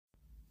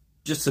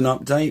Just an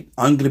update,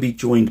 I'm going to be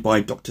joined by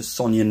Dr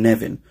Sonya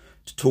Nevin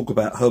to talk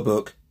about her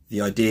book, The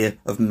Idea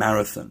of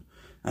Marathon.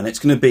 And it's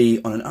going to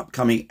be on an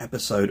upcoming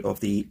episode of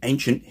the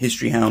Ancient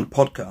History Hound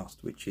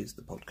podcast, which is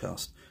the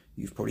podcast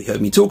you've probably heard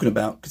me talking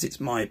about because it's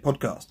my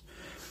podcast.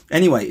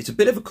 Anyway, it's a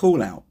bit of a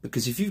call out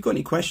because if you've got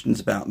any questions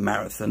about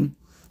marathon,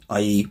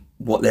 i.e.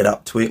 what led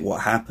up to it,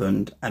 what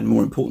happened, and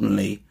more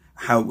importantly,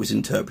 how it was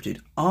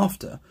interpreted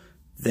after,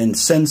 then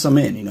send some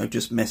in,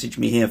 just message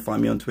me here,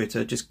 find me on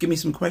Twitter, just give me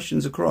some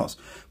questions across.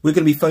 We're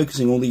going to be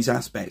focusing on all these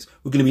aspects.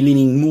 We're going to be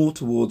leaning more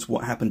towards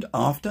what happened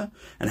after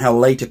and how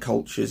later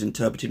cultures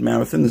interpreted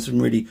marathon. There's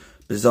some really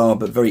bizarre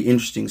but very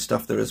interesting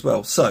stuff there as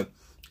well. So,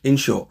 in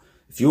short,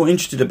 if you're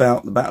interested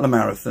about the Battle of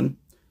Marathon,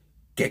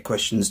 get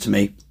questions to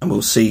me and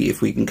we'll see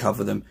if we can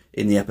cover them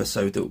in the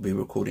episode that we'll be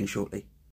recording shortly.